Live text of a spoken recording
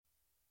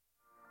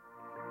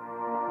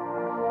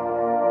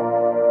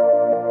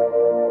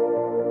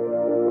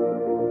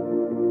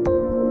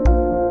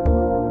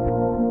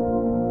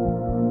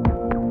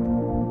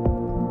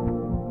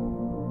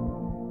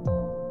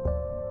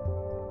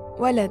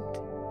الولد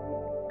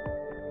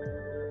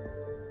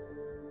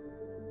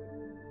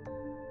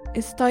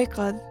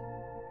استيقظ.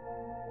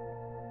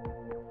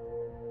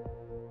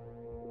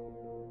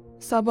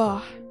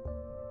 صباح.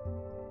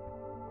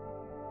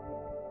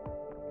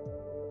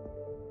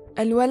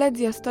 الولد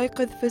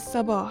يستيقظ في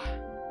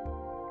الصباح.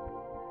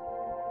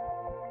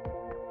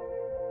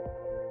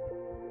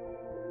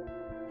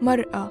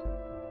 مرأة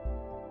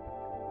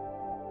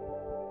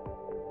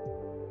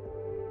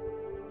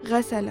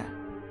غسل.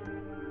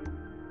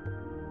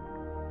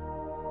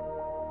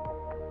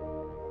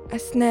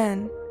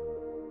 أسنان.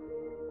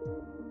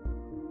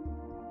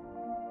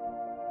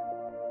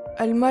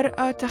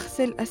 المرأة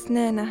تغسل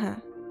أسنانها.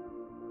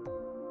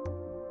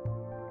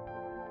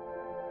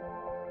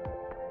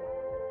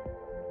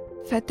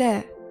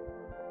 فتاة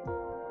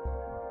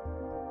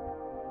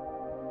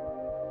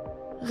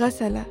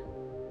غسل.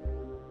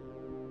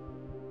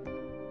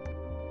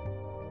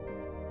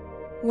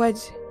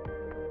 وجه.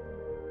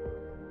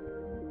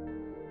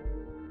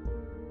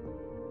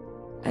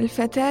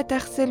 الفتاة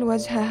تغسل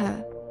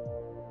وجهها.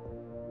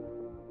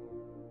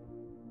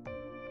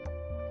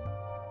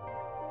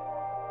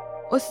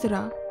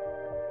 أسرة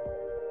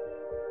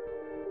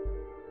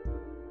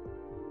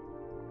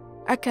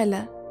أكل.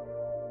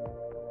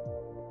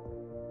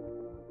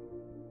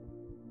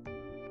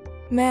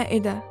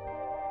 مائدة.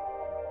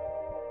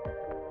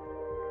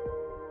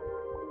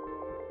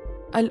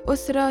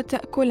 الأسرة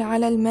تأكل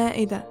على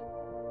المائدة.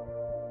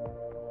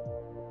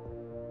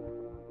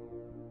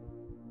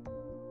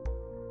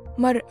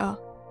 مرأة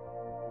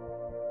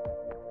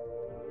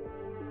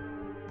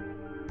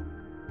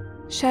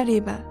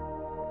شرب.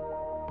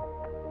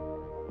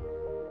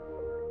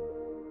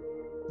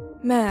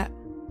 ماء.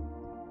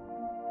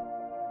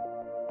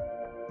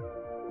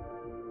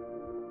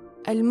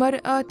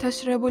 المرأة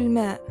تشرب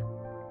الماء.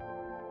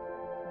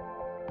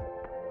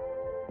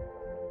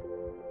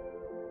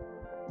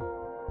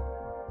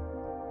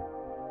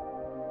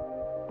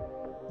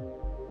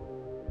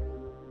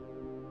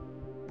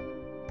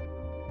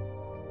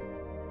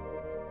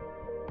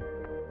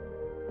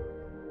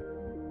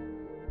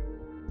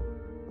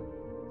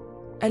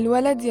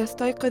 الولد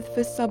يستيقظ في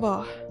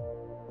الصباح.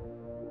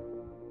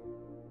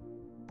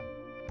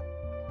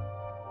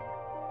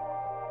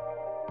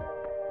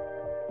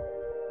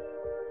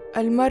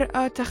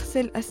 المرأة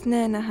تغسل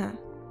أسنانها.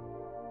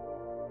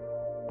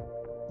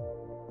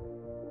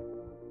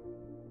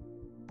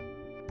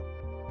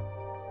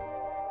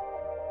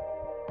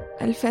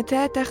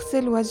 الفتاة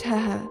تغسل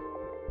وجهها.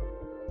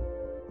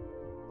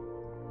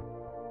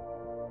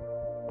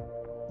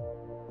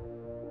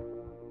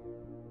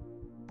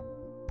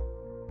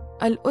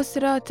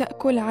 الأسرة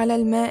تأكل على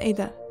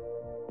المائدة.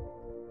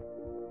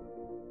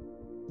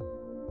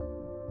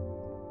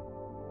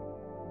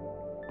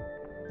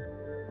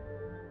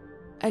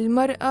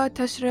 المرأة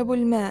تشرب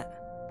الماء.